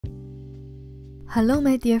Hello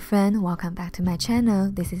my dear friend, welcome back to my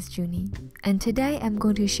channel. This is Junie, and today I'm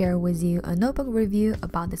going to share with you a notebook review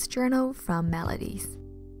about this journal from MELLOW Days.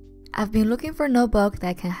 I've been looking for a notebook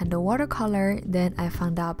that can handle watercolor, then I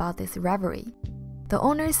found out about this Rêverie. The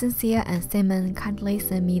owners Cynthia and Simon kindly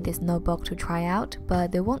sent me this notebook to try out,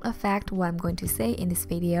 but they won't affect what I'm going to say in this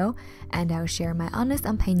video, and I'll share my honest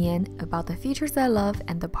opinion about the features I love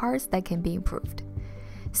and the parts that can be improved.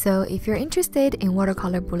 So if you're interested in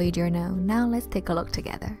watercolor bullet journal, now let's take a look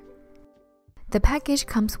together. The package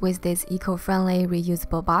comes with this eco-friendly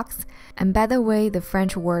reusable box, and by the way, the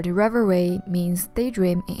French word Rêverie means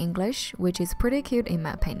daydream in English, which is pretty cute in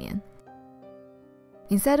my opinion.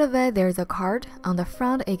 Inside of it, there's a card. On the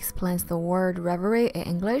front, it explains the word Rêverie in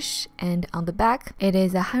English, and on the back, it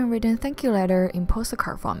is a handwritten thank you letter in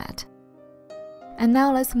postcard format. And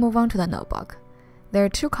now let's move on to the notebook. There are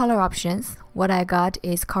two color options. What I got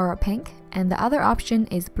is coral pink, and the other option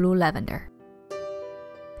is blue lavender.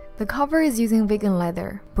 The cover is using vegan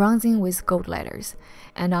leather, bronzing with gold letters,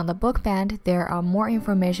 and on the book band there are more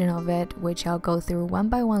information of it, which I'll go through one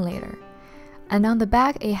by one later. And on the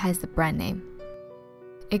back it has the brand name.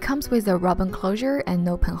 It comes with a rubber closure and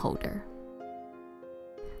no pen holder.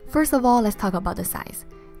 First of all, let's talk about the size.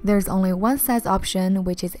 There's only one size option,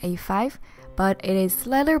 which is A5, but it is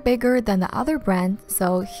slightly bigger than the other brand,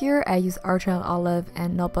 so here I use Arteza Olive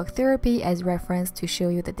and Notebook Therapy as reference to show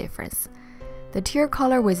you the difference. The teal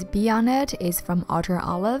color with B on it is from Arteza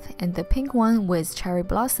Olive, and the pink one with Cherry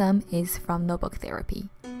Blossom is from Notebook Therapy.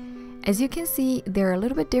 As you can see, they're a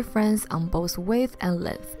little bit different on both width and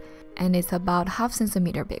length, and it's about half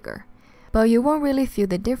centimeter bigger, but you won't really feel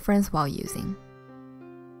the difference while using.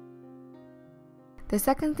 The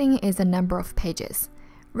second thing is the number of pages.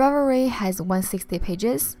 Rêverie has 160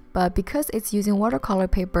 pages, but because it's using watercolor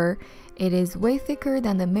paper, it is way thicker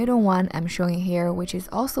than the middle one I'm showing here, which is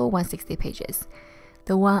also 160 pages.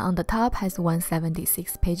 The one on the top has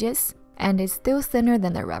 176 pages, and it's still thinner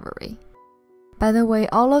than the Rêverie. By the way,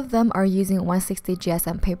 all of them are using 160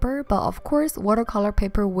 GSM paper, but of course, watercolor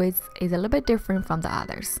paper width is a little bit different from the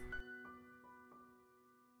others.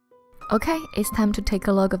 Okay, it's time to take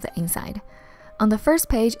a look at the inside. On the first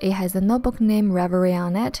page, it has the notebook name Rêverie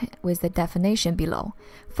on it with the definition below,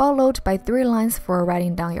 followed by 3 lines for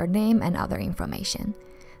writing down your name and other information.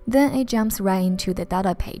 Then it jumps right into the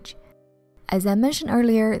data page. As I mentioned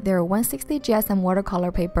earlier, there are 160 GSM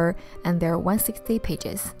watercolor paper and there are 160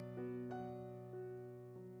 pages.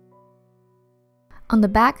 On the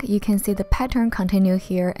back, you can see the pattern continue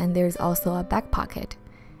here, and there's also a back pocket.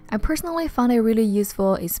 I personally found it really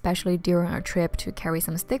useful, especially during a trip, to carry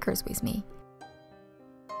some stickers with me.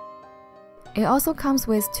 It also comes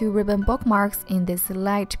with 2 ribbon bookmarks in this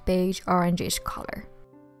light beige orangish color.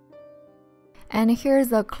 And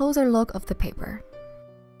here's a closer look of the paper.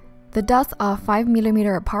 The dots are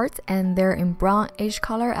 5mm apart, and they're in brownish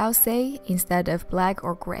color, I'll say, instead of black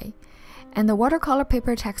or gray. And the watercolor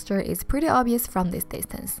paper texture is pretty obvious from this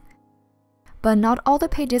distance. But not all the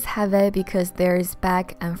pages have it, because there is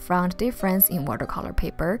back and front difference in watercolor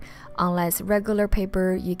paper. Unless regular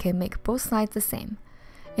paper, you can make both sides the same.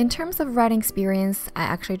 In terms of writing experience, I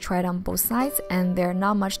actually tried on both sides and there's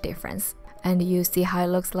not much difference, and you see how it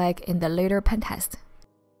looks like in the later pen test.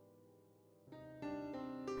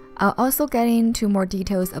 I'll also get into more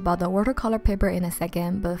details about the watercolor paper in a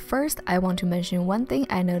second, but first I want to mention one thing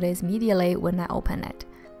I noticed immediately when I opened it.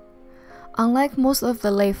 Unlike most of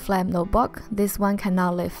the lay flat notebook, this one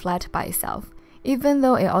cannot lay flat by itself. Even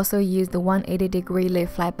though it also used the 180-degree lay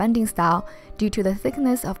flat bending style, due to the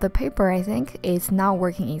thickness of the paper, I think it's not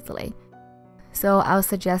working easily. So I'll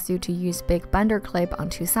suggest you to use big binder clip on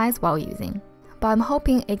 2 sides while using. But I'm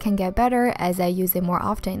hoping it can get better as I use it more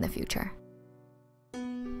often in the future.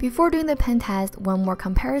 Before doing the pen test, one more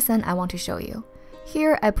comparison I want to show you.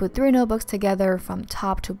 Here I put 3 notebooks together from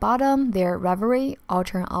top to bottom. They're Rêverie,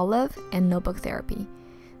 Arteza Olive, and Notebook Therapy.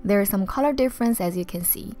 There is some color difference as you can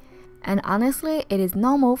see. And honestly, it is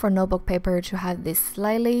normal for notebook paper to have this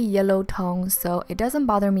slightly yellow tone, so it doesn't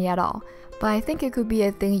bother me at all. But I think it could be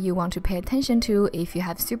a thing you want to pay attention to if you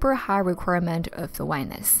have super high requirement of the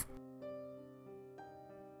whiteness.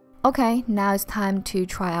 Okay, now it's time to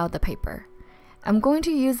try out the paper. I'm going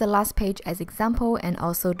to use the last page as example and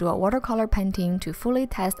also do a watercolor painting to fully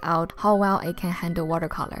test out how well it can handle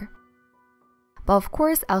watercolor. But of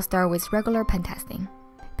course, I'll start with regular pen testing,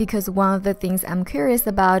 because one of the things I'm curious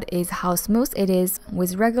about is how smooth it is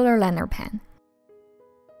with regular liner pen.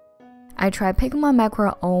 I tried Pigma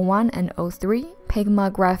Macro 01 and 03, Pigma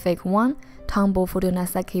Graphic 1, Tombow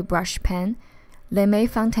Fudunasaki brush pen, lamy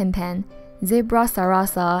fountain pen, Zebra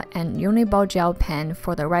Sarasa, and Uniball gel pen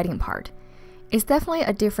for the writing part. It's definitely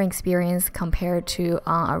a different experience compared to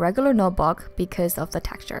a regular notebook because of the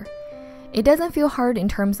texture. It doesn't feel hard in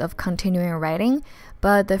terms of continuing writing,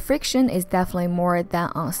 but the friction is definitely more than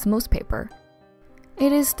on smooth paper.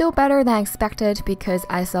 It is still better than expected because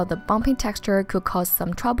I thought the bumpy texture could cause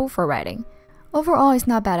some trouble for writing. Overall, it's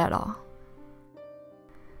not bad at all.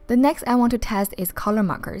 The next I want to test is color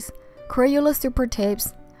markers, Crayola Super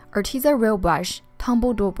Tips, Arteza Real Brush,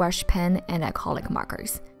 Tumble Dual Brush Pen, and acrylic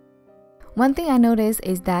markers. One thing I noticed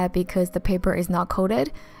is that because the paper is not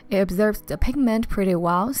coated, it absorbs the pigment pretty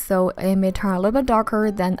well, so it may turn a little bit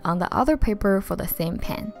darker than on the other paper for the same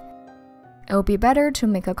pen. It will be better to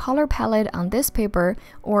make a color palette on this paper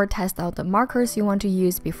or test out the markers you want to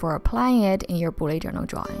use before applying it in your bullet journal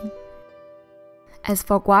drawing. As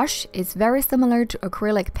for gouache, it's very similar to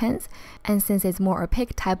acrylic pens, and since it's more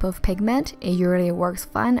opaque type of pigment, it usually works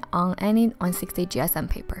fine on any 160 GSM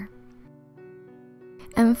paper.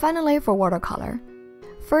 And finally, for watercolor.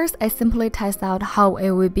 First, I simply test out how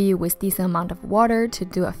it would be with decent amount of water to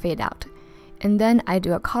do a fade out. And then I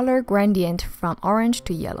do a color gradient from orange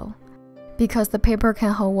to yellow. Because the paper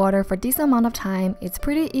can hold water for a decent amount of time, it's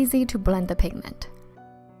pretty easy to blend the pigment.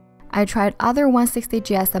 I tried other 160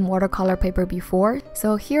 GSM watercolor paper before,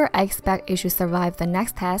 so here I expect it should survive the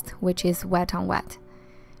next test, which is wet on wet.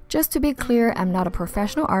 Just to be clear, I'm not a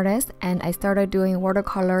professional artist and I started doing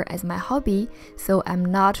watercolor as my hobby, so I'm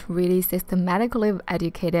not really systematically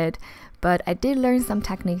educated, but I did learn some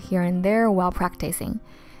technique here and there while practicing.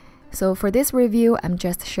 So for this review, I'm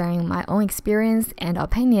just sharing my own experience and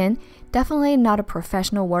opinion, definitely not a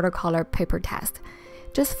professional watercolor paper test,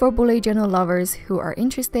 just for bullet journal lovers who are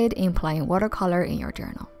interested in applying watercolor in your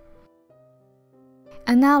journal.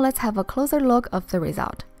 And now let's have a closer look of the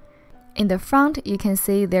result. In the front, you can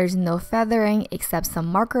see there's no feathering except some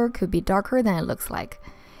marker could be darker than it looks like.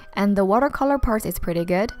 And the watercolor part is pretty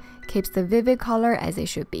good, keeps the vivid color as it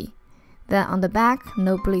should be. Then on the back,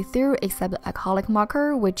 no bleed through except the acrylic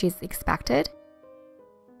marker, which is expected.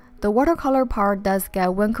 The watercolor part does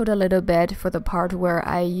get wrinkled a little bit for the part where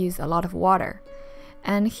I use a lot of water.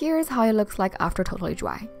 And here's how it looks like after totally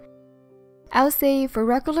dry. I would say for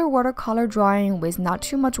regular watercolor drawing with not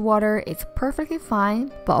too much water, it's perfectly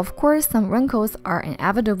fine, but of course some wrinkles are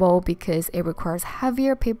inevitable because it requires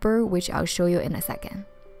heavier paper, which I'll show you in a second.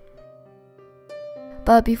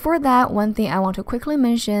 But before that, one thing I want to quickly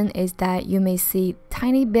mention is that you may see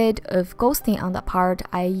tiny bit of ghosting on the part.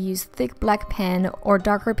 I use thick black pen or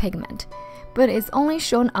darker pigment, but it's only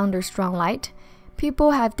shown under strong light.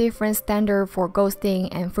 People have different standards for ghosting,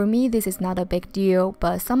 and for me this is not a big deal,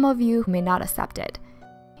 but some of you may not accept it.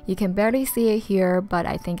 You can barely see it here, but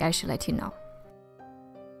I think I should let you know.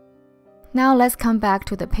 Now let's come back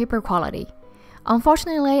to the paper quality.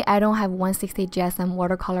 Unfortunately, I don't have 160 GSM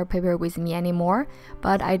watercolor paper with me anymore,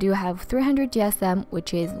 but I do have 300 GSM,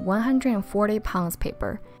 which is 140 pounds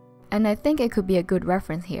paper, and I think it could be a good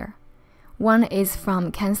reference here. One is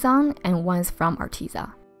from Canson and one's from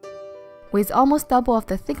Arteza. With almost double of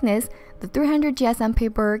the thickness, the 300 GSM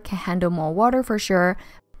paper can handle more water for sure,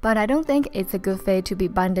 but I don't think it's a good fit to be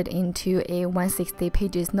bundled into a 160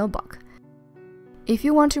 pages notebook. If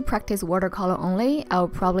you want to practice watercolor only, I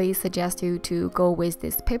would probably suggest you to go with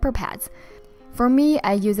these paper pads. For me,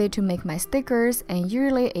 I use it to make my stickers and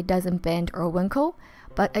usually it doesn't bend or wrinkle,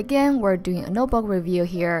 but again, we're doing a notebook review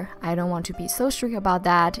here. I don't want to be so strict about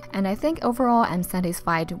that, and I think overall I'm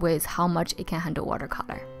satisfied with how much it can handle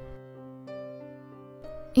watercolor.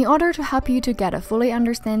 In order to help you to get a fully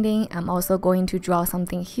understanding, I'm also going to draw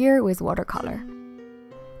something here with watercolor.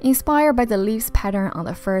 Inspired by the leaves pattern on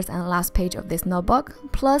the first and last page of this notebook,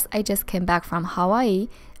 plus I just came back from Hawaii,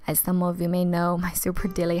 as some of you may know, my super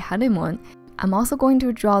daily honeymoon, I'm also going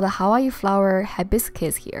to draw the Hawaii flower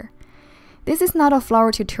hibiscus here. This is not a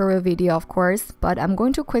flower tutorial video of course, but I'm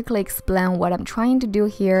going to quickly explain what I'm trying to do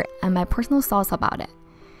here and my personal thoughts about it.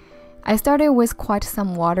 I started with quite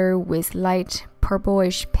some water with light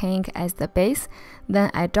purplish pink as the base,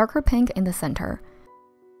 then a darker pink in the center.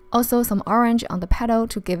 Also some orange on the petal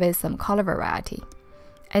to give it some color variety.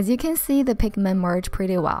 As you can see, the pigment merged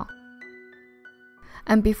pretty well.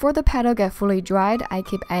 And before the petal get fully dried, I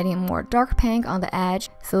keep adding more dark pink on the edge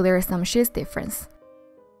so there is some shades difference.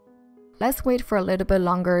 Let's wait for a little bit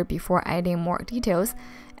longer before adding more details,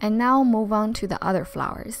 and now move on to the other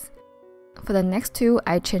flowers. For the next two,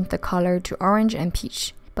 I changed the color to orange and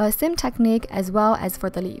peach, but same technique as well as for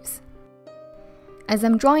the leaves. As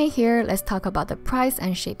I'm drawing here, let's talk about the price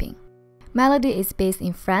and shipping. Melody is based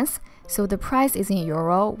in France, so the price is in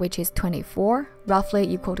euro, which is 24, roughly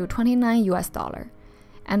equal to 29 US dollar.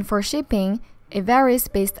 And for shipping, it varies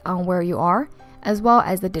based on where you are, as well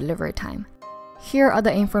as the delivery time. Here are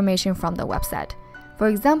the information from the website. For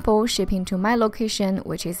example, shipping to my location,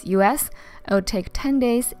 which is US, it'll take 10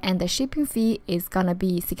 days and the shipping fee is gonna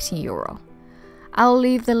be 16 euro. I'll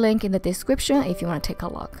leave the link in the description if you want to take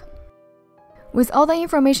a look. With all the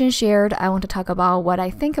information shared, I want to talk about what I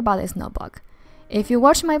think about this notebook. If you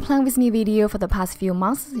watched my Plan With Me video for the past few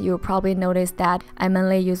months, you'll probably notice that I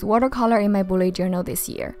mainly use watercolor in my bullet journal this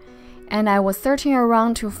year. And I was searching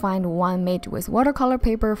around to find one made with watercolor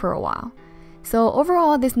paper for a while. So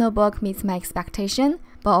overall, this notebook meets my expectation,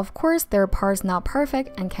 but of course there are parts not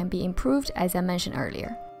perfect and can be improved as I mentioned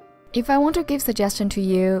earlier. If I want to give suggestion to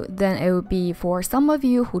you, then it would be for some of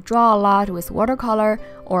you who draw a lot with watercolor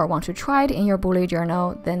or want to try it in your bullet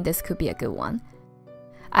journal, then this could be a good one.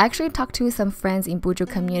 I actually talked to some friends in BUJO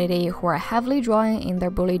community who are heavily drawing in their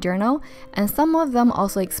bullet journal, and some of them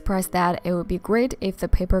also expressed that it would be great if the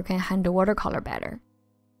paper can handle watercolor better.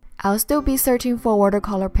 I'll still be searching for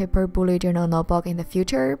watercolor paper bullet journal notebook in the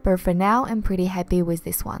future, but for now I'm pretty happy with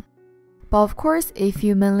this one. But of course, if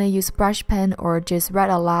you mainly use brush pen or just write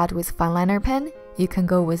a lot with fine liner pen, you can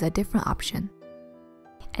go with a different option.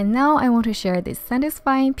 And now I want to share this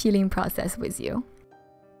satisfying peeling process with you.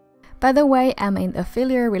 By the way, I'm in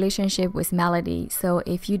affiliate relationship with Melody, so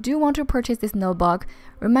if you do want to purchase this notebook,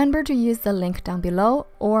 remember to use the link down below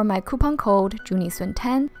or my coupon code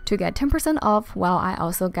JUNISUN10 to get 10% off while I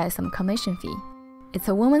also get some commission fee. It's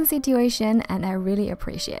a win-win situation and I really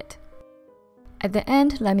appreciate it. At the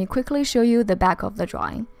end, let me quickly show you the back of the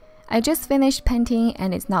drawing. I just finished painting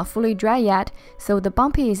and it's not fully dry yet, so the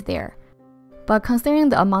bumpy is there. But considering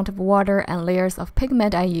the amount of water and layers of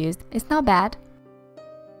pigment I used, it's not bad.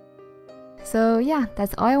 So yeah,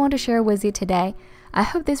 that's all I want to share with you today. I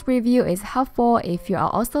hope this review is helpful if you are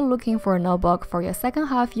also looking for a notebook for your second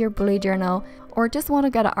half year bullet journal or just want to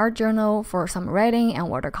get an art journal for some writing and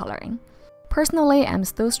watercoloring. Personally, I'm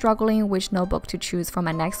still struggling which notebook to choose for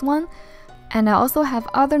my next one, and I also have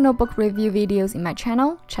other notebook review videos in my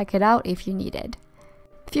channel. Check it out if you need it.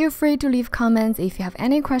 Feel free to leave comments if you have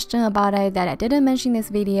any question about it that I didn't mention in this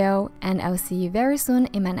video, and I'll see you very soon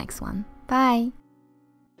in my next one. Bye!